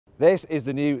This is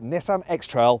the new Nissan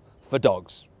X-Trail for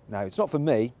dogs. Now, it's not for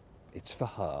me, it's for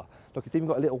her. Look, it's even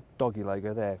got a little doggy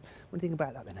logo there. What do you think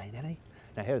about that then, eh, Nelly?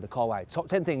 Now, here are the carwow top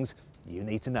 10 things you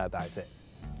need to know about it.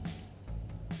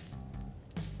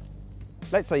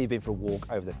 Let's say you've been for a walk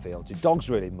over the fields. Your dog's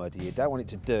really muddy, you don't want it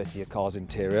to dirty your car's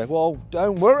interior. Well,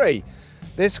 don't worry.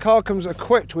 This car comes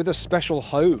equipped with a special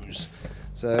hose.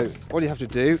 So all you have to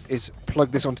do is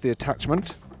plug this onto the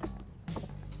attachment.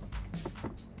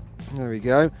 There we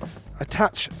go.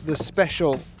 Attach the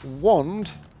special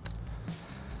wand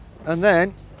and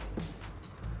then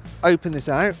open this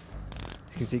out.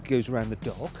 You can see it goes around the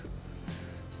dog.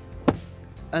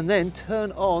 And then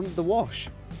turn on the wash.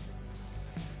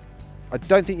 I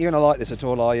don't think you're going to like this at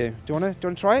all, are you? Do you want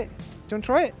to try it? Do you want to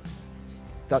try it?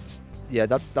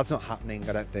 That's not happening,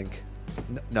 I don't think.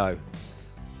 No.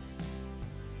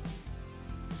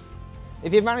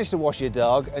 If you've managed to wash your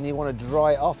dog and you want to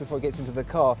dry it off before it gets into the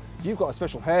car, you've got a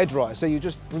special hairdryer. So you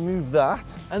just remove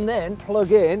that and then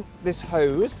plug in this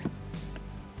hose.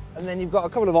 And then you've got a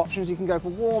couple of options. You can go for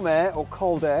warm air or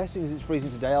cold air. As soon as it's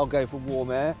freezing today, I'll go for warm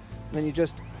air. And then you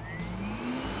just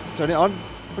turn it on.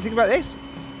 What do you think about this?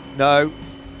 No.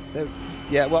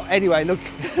 Yeah, well, anyway, look,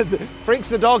 freaks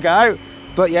the dog out.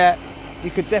 But yeah, you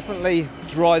could definitely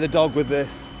dry the dog with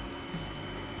this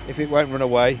if it won't run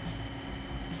away.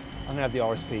 I'm gonna have the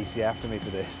RSPCA after me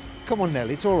for this. Come on,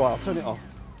 Nelly, it's all right, I'll turn it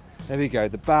off. There we go,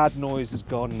 the bad noise is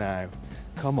gone now.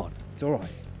 Come on, it's all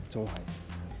right, it's all right.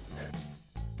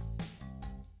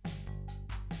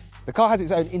 The car has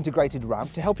its own integrated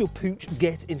ramp to help your pooch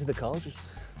get into the car. Just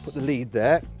put the lead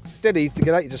there. It's dead easy to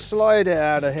get out, you just slide it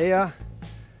out of here.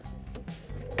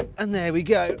 And there we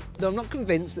go. Now, I'm not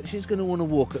convinced that she's going to want to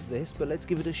walk up this, but let's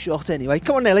give it a shot anyway.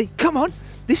 Come on, Nelly, come on.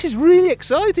 This is really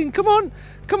exciting. Come on,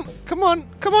 come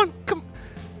on.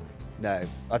 No,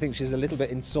 I think she's a little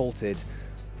bit insulted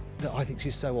that I think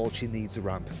she's so old she needs a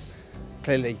ramp.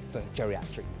 Clearly for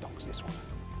geriatric dogs, this one.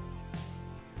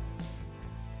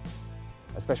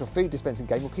 A special food dispensing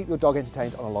game will keep your dog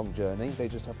entertained on a long journey. They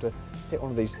just have to hit one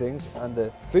of these things and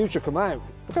the food should come out.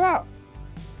 Look at that.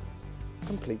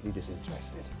 Completely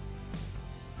disinterested.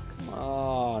 Come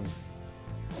on.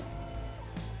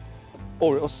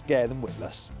 Or it'll scare them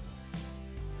witless.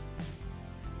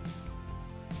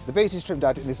 The boot is trimmed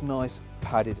out in this nice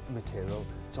padded material.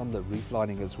 It's on the roof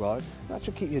lining as well. That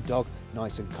should keep your dog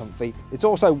nice and comfy. It's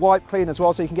also wipe clean as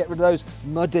well, so you can get rid of those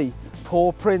muddy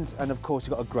paw prints. And of course,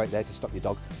 you've got a grate there to stop your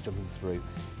dog jumping through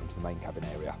into the main cabin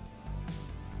area.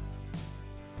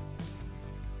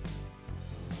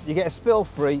 You get a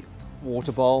spill-free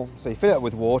water bowl, so you fill it up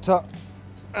with water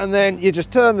and then you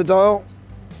just turn the dial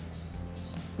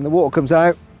and the water comes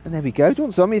out and there we go. Do you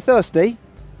want some? Are you thirsty?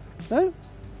 No?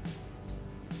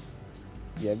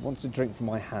 Yeah, it wants to drink from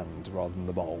my hand rather than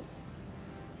the bowl.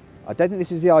 I don't think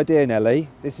this is the idea, Nelly.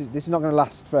 This is not going to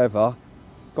last forever.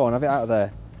 Go on, have it out of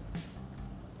there.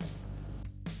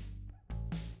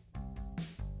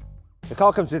 The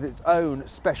car comes with its own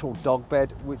special dog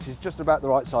bed, which is just about the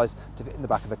right size to fit in the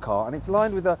back of the car, and it's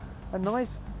lined with a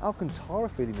nice Alcantara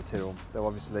feeling material, though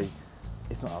obviously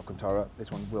it's not Alcantara,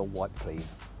 this one will wipe clean.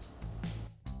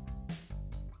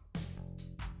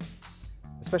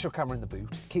 A special camera in the boot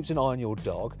keeps an eye on your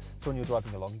dog, so when you're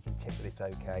driving along you can check that it's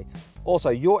okay. Also,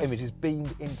 your image is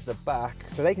beamed into the back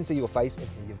so they can see your face and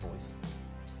hear your voice.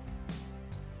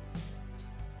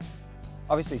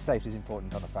 Obviously, safety is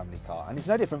important on a family car, and it's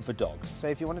no different for dogs. So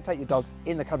if you want to take your dog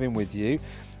in the cabin with you,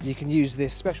 you can use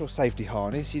this special safety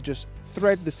harness. You just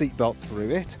thread the seatbelt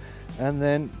through it, and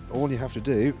then all you have to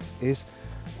do is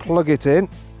plug it in.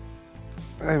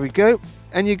 There we go,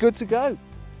 and you're good to go.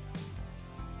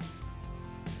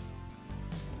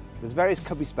 There's various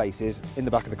cubby spaces in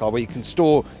the back of the car where you can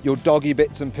store your doggy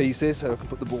bits and pieces. So I can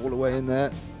put the ball away in there,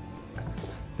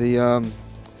 the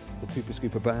pooper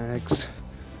scooper bags.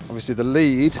 Obviously the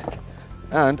lead,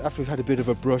 and after we've had a bit of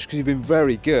a brush, because you've been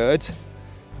very good,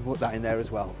 we'll put that in there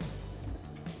as well.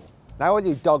 Now all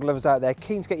you dog lovers out there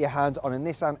keen to get your hands on a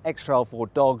Nissan X-Trail for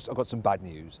dogs, I've got some bad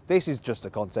news. This is just a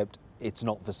concept, it's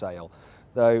not for sale.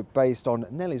 Though based on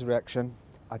Nelly's reaction,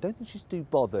 I don't think she's too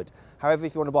bothered. However,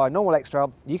 if you want to buy a normal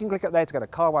X-Trail, you can click up there to go to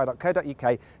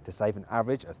carwow.co.uk to save an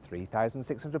average of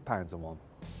 £3,600 on one.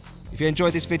 If you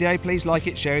enjoyed this video, please like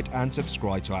it, share it and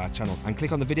subscribe to our channel, and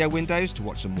click on the video windows to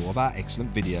watch some more of our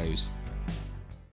excellent videos.